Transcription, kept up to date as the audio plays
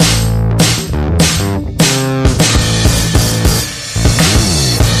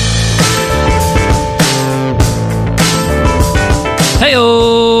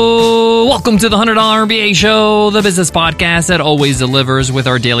Welcome to the $100 MBA Show, the business podcast that always delivers with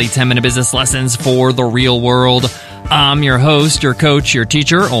our daily 10-minute business lessons for the real world. I'm your host, your coach, your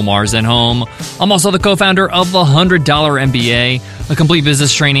teacher, Omar Zenhom. I'm also the co-founder of the $100 MBA, a complete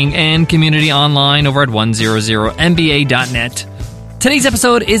business training and community online over at 100mba.net. Today's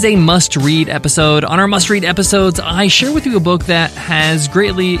episode is a must-read episode. On our must-read episodes, I share with you a book that has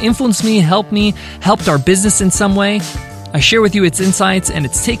greatly influenced me, helped our business in some way. I share with you its insights and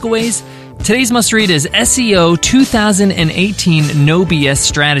its takeaways. Today's must-read is SEO 2018 No BS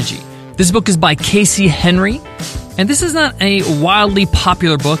Strategy. This book is by Casey Henry, and this is not a wildly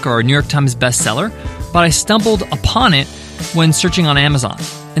popular book or a New York Times bestseller, but I stumbled upon it when searching on Amazon.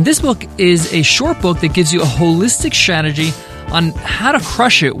 And this book is a short book that gives you a holistic strategy on how to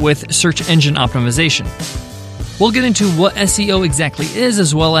crush it with search engine optimization. We'll get into what SEO exactly is,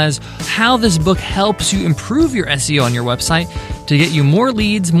 as well as how this book helps you improve your SEO on your website to get you more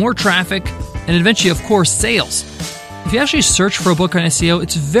leads, more traffic, and eventually, of course, sales. If you actually search for a book on SEO,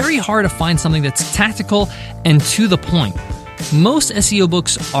 it's very hard to find something that's tactical and to the point. Most SEO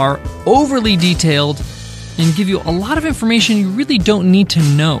books are overly detailed and give you a lot of information you really don't need to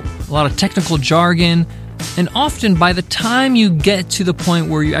know, a lot of technical jargon. And often, by the time you get to the point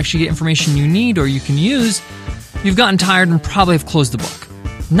where you actually get information you need or you can use, you've gotten tired and probably have closed the book.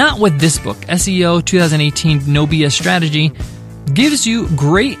 Not with this book. SEO 2018 No BS Strategy gives you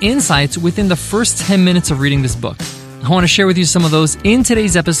great insights within the first 10 minutes of reading this book. I want to share with you some of those in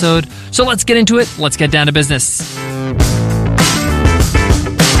today's episode. So let's get into it. Let's get down to business.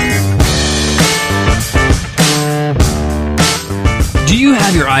 Do you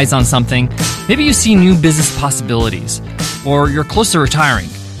have your eyes on something? Maybe you see new business possibilities, or you're close to retiring.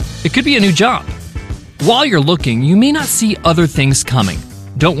 It could be a new job. While you're looking, you may not see other things coming.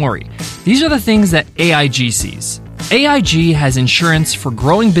 Don't worry. These are the things that AIG sees. AIG has insurance for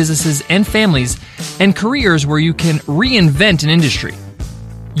growing businesses and families and careers where you can reinvent an industry.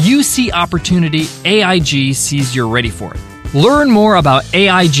 You see opportunity, AIG sees you're ready for it. Learn more about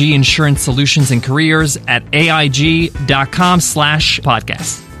AIG Insurance Solutions and Careers at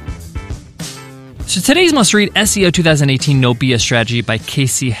aig.com/podcast. So today's must-read, SEO 2018 No BS Strategy by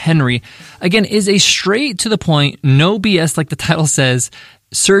Casey Henry, again, is a straight-to-the-point, no BS, like the title says,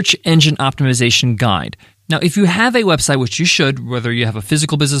 search engine optimization guide. Now, if you have a website, which you should, whether you have a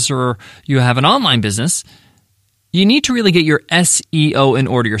physical business or you have an online business, you need to really get your SEO in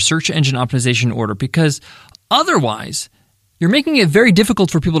order, your search engine optimization in order, because otherwise, you're making it very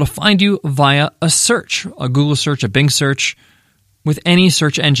difficult for people to find you via a search, a Google search, a Bing search, with any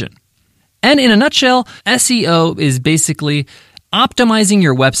search engine. And in a nutshell, SEO is basically optimizing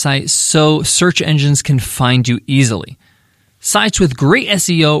your website so search engines can find you easily. Sites with great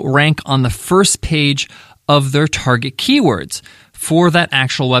SEO rank on the first page of their target keywords for that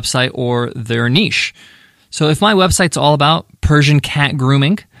actual website or their niche. So if my website's all about Persian cat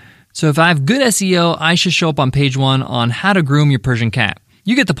grooming, so if I have good SEO, I should show up on page 1 on how to groom your Persian cat.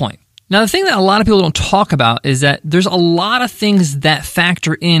 You get the point. Now, the thing that a lot of people don't talk about is that there's a lot of things that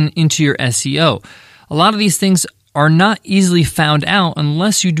factor into your SEO. A lot of these things are not easily found out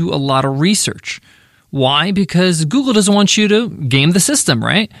unless you do a lot of research. Why? Because Google doesn't want you to game the system,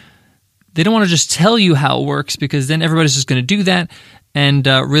 right? They don't want to just tell you how it works, because then everybody's just going to do that and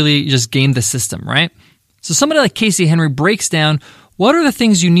really just game the system, right? So somebody like Casey Henry breaks down what are the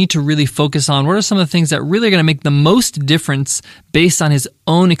things you need to really focus on? What are some of the things that really are going to make the most difference based on his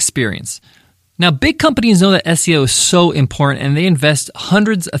own experience? Now, big companies know that SEO is so important, and they invest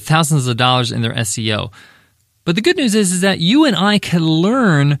hundreds of thousands of dollars in their SEO. But the good news is that you and I can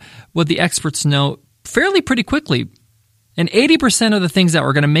learn what the experts know fairly pretty quickly. And 80% of the things that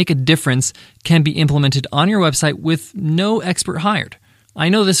are going to make a difference can be implemented on your website with no expert hired. I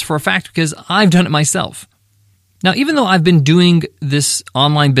know this for a fact because I've done it myself. Now, even though I've been doing this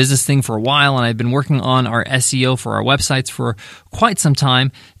online business thing for a while and I've been working on our SEO for our websites for quite some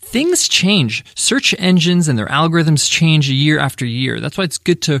time, things change. Search engines and their algorithms change year after year. That's why it's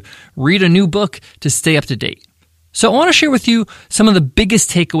good to read a new book to stay up to date. So I want to share with you some of the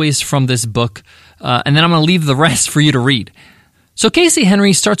biggest takeaways from this book, and then I'm going to leave the rest for you to read. So Casey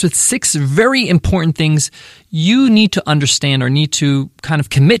Henry starts with 6 very important things you need to understand or need to kind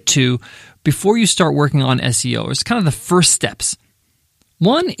of commit to before you start working on SEO. It's kind of the first steps.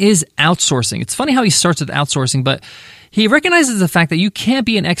 One is outsourcing. It's funny how he starts with outsourcing, but he recognizes the fact that you can't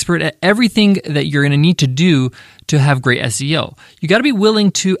be an expert at everything that you're going to need to do to have great SEO. You got to be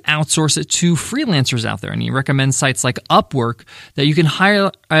willing to outsource it to freelancers out there. And he recommends sites like Upwork that you can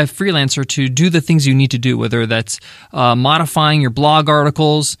hire a freelancer to do the things you need to do, whether that's modifying your blog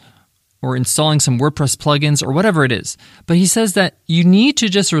articles, or installing some WordPress plugins or whatever it is. But he says that you need to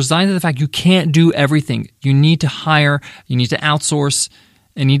just resign to the fact you can't do everything. You need to hire, you need to outsource,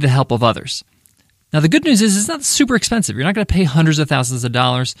 and need the help of others. Now, the good news is it's not super expensive. You're not going to pay hundreds of thousands of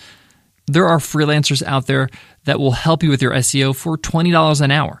dollars. There are freelancers out there that will help you with your SEO for $20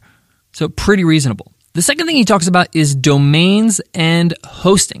 an hour. So pretty reasonable. The second thing he talks about is domains and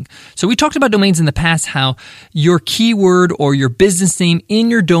hosting. So we talked about domains in the past, how your keyword or your business name in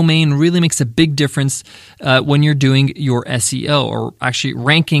your domain really makes a big difference when you're doing your SEO or actually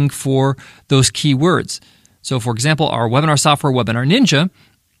ranking for those keywords. So for example, our webinar software, Webinar Ninja,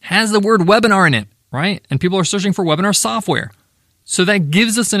 has the word webinar in it, right? And people are searching for webinar software. So that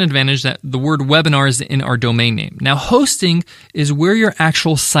gives us an advantage that the word webinar is in our domain name. Now, hosting is where your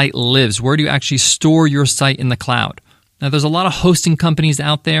actual site lives. Where do you actually store your site in the cloud? Now, there's a lot of hosting companies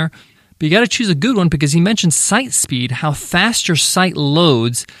out there, but you got to choose a good one because he mentioned site speed. How fast your site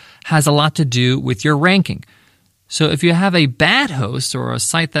loads has a lot to do with your ranking. So if you have a bad host or a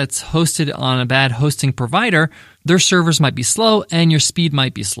site that's hosted on a bad hosting provider, their servers might be slow and your speed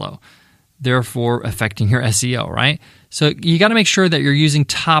might be slow, therefore affecting your SEO, right? So you got to make sure that you're using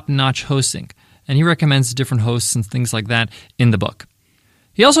top-notch hosting. And he recommends different hosts and things like that in the book.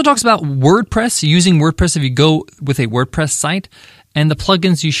 He also talks about WordPress, using WordPress if you go with a WordPress site, and the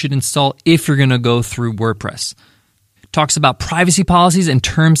plugins you should install if you're going to go through WordPress. Talks about privacy policies and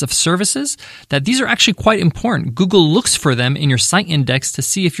terms of services, that these are actually quite important. Google looks for them in your site index to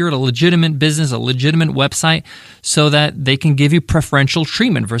see if you're a legitimate business, a legitimate website, so that they can give you preferential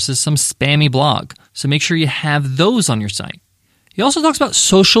treatment versus some spammy blog. So make sure you have those on your site. He also talks about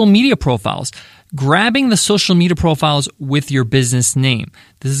social media profiles, grabbing the social media profiles with your business name.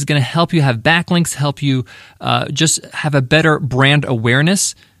 This is going to help you have backlinks, help you just have a better brand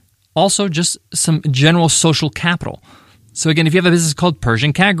awareness, also just some general social capital. So again, if you have a business called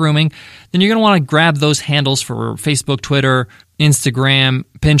Persian Cat Grooming, then you're going to want to grab those handles for Facebook, Twitter, Instagram,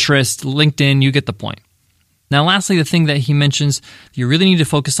 Pinterest, LinkedIn. You get the point. Now, lastly, the thing that he mentions you really need to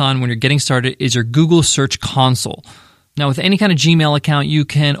focus on when you're getting started is your Google Search Console. Now, with any kind of Gmail account, you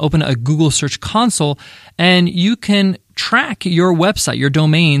can open a Google Search Console and you can track your website, your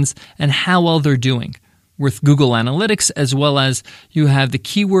domains, and how well they're doing with Google Analytics, as well as you have the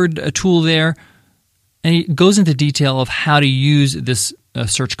keyword tool there. And it goes into detail of how to use this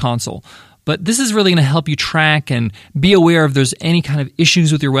Search Console. But this is really going to help you track and be aware if there's any kind of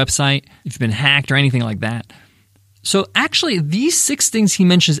issues with your website, if you've been hacked or anything like that. So actually, these 6 things he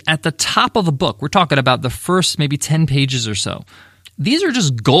mentions at the top of the book, we're talking about the first maybe 10 pages or so. These are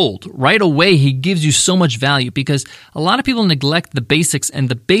just gold. Right away, he gives you so much value because a lot of people neglect the basics, and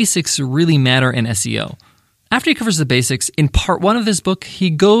the basics really matter in SEO. After he covers the basics, in part 1 of this book, he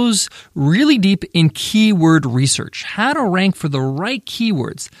goes really deep in keyword research, how to rank for the right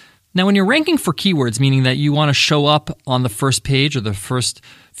keywords. Now, when you're ranking for keywords, meaning that you want to show up on the first page or the first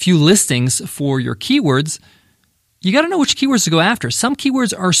few listings for your keywords, you got to know which keywords to go after. Some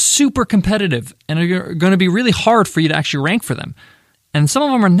keywords are super competitive and are going to be really hard for you to actually rank for them. And some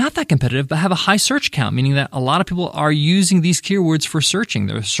of them are not that competitive, but have a high search count, meaning that a lot of people are using these keywords for searching.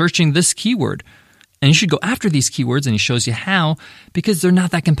 They're searching this keyword. And you should go after these keywords, and he shows you how, because they're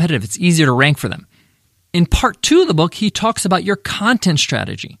not that competitive. It's easier to rank for them. In part 2 of the book, he talks about your content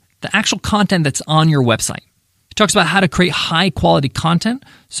strategy, the actual content that's on your website. He talks about how to create high-quality content,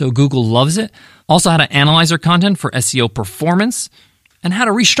 so Google loves it. Also, how to analyze their content for SEO performance, and how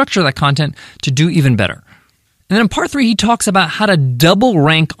to restructure that content to do even better. And then in part 3, he talks about how to double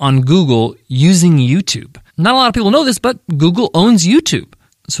rank on Google using YouTube. Not a lot of people know this, but Google owns YouTube.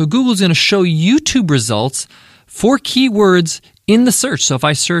 So Google's going to show YouTube results for keywords in the search. So if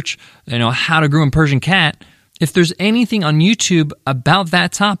I search, how to groom a Persian cat, if there's anything on YouTube about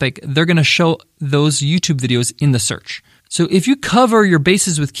that topic, they're going to show those YouTube videos in the search. So if you cover your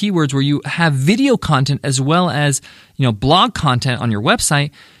bases with keywords where you have video content as well as, blog content on your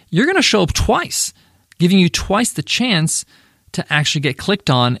website, you're going to show up twice, giving you twice the chance to actually get clicked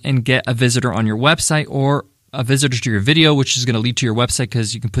on and get a visitor on your website or a visitor to your video, which is going to lead to your website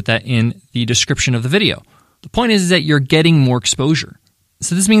because you can put that in the description of the video. The point is that you're getting more exposure.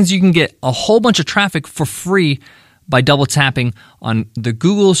 So this means you can get a whole bunch of traffic for free by double tapping on the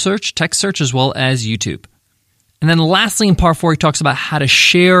Google search, text search, as well as YouTube. And then lastly, in part 4, he talks about how to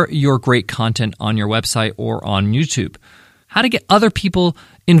share your great content on your website or on YouTube, how to get other people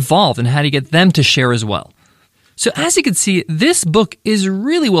involved and how to get them to share as well. So as you can see, this book is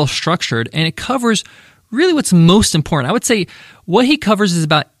really well structured and it covers really what's most important. I would say what he covers is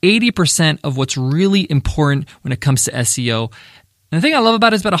about 80% of what's really important when it comes to SEO. And the thing I love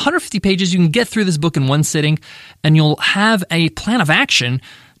about it is about 150 pages. You can get through this book in one sitting, and you'll have a plan of action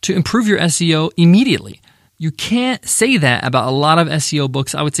to improve your SEO immediately. You can't say that about a lot of SEO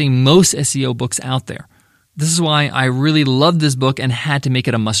books. I would say most SEO books out there. This is why I really loved this book and had to make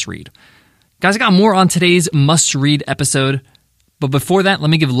it a must-read. Guys, I got more on today's must-read episode. But before that, let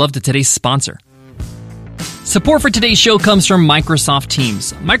me give love to today's sponsor. Support for today's show comes from Microsoft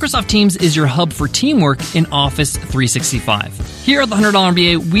Teams. Microsoft Teams is your hub for teamwork in Office 365. Here at the $100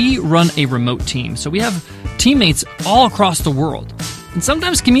 MBA, we run a remote team. So we have teammates all across the world. And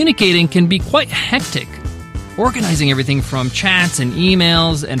sometimes communicating can be quite hectic. Organizing everything from chats and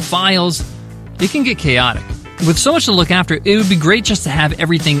emails and files, it can get chaotic. With so much to look after, it would be great just to have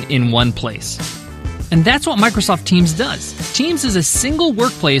everything in one place. And that's what Microsoft Teams does. Teams is a single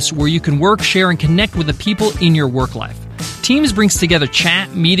workplace where you can work, share, and connect with the people in your work life. Teams brings together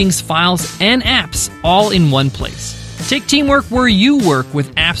chat, meetings, files, and apps all in one place. Take teamwork where you work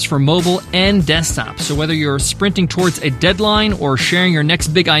with apps for mobile and desktop. So whether you're sprinting towards a deadline or sharing your next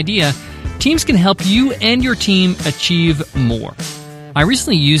big idea, Teams can help you and your team achieve more. I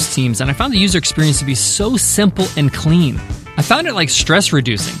recently used Teams and I found the user experience to be so simple and clean. I found it like stress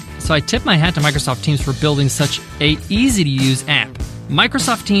reducing. So I tip my hat to Microsoft Teams for building such a easy-to-use app.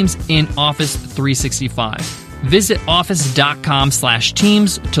 Microsoft Teams in Office 365. Visit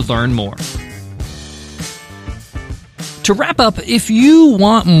office.com/teams to learn more. To wrap up, if you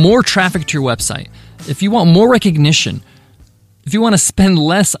want more traffic to your website, if you want more recognition, if you want to spend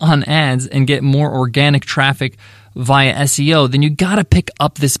less on ads and get more organic traffic via SEO, then you got to pick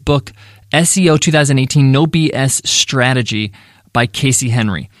up this book, SEO 2018 No BS Strategy by Casey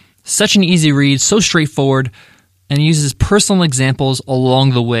Henry. Such an easy read, so straightforward, and he uses personal examples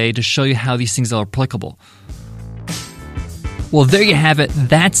along the way to show you how these things are applicable. Well, there you have it.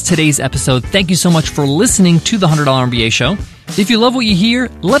 That's today's episode. Thank you so much for listening to the $100 MBA Show. If you love what you hear,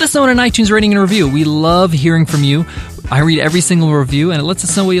 let us know in an iTunes rating and review. We love hearing from you. I read every single review, and it lets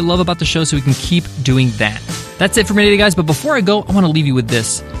us know what you love about the show so we can keep doing that. That's it for me today, guys. But before I go, I want to leave you with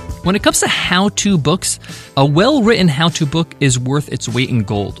this. When it comes to how-to books, a well-written how-to book is worth its weight in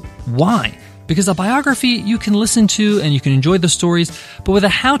gold. Why? Because a biography you can listen to and you can enjoy the stories, but with a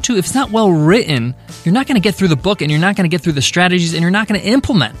how-to, if it's not well-written, you're not going to get through the book and you're not going to get through the strategies and you're not going to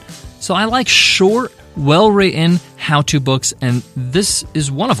implement. So I like short, well-written how-to books, and this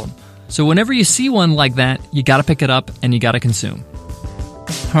is one of them. So whenever you see one like that, you got to pick it up and you got to consume.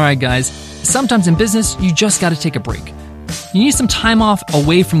 All right, guys, sometimes in business, you just got to take a break. You need some time off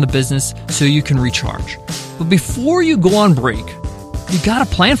away from the business so you can recharge. But before you go on break, you got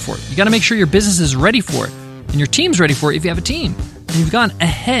to plan for it. You got to make sure your business is ready for it and your team's ready for it if you have a team. And you've gone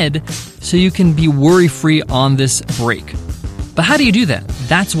ahead so you can be worry-free on this break. But how do you do that?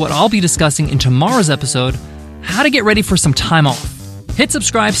 That's what I'll be discussing in tomorrow's episode, how to get ready for some time off. Hit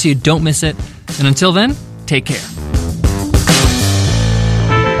subscribe so you don't miss it. And until then, take care.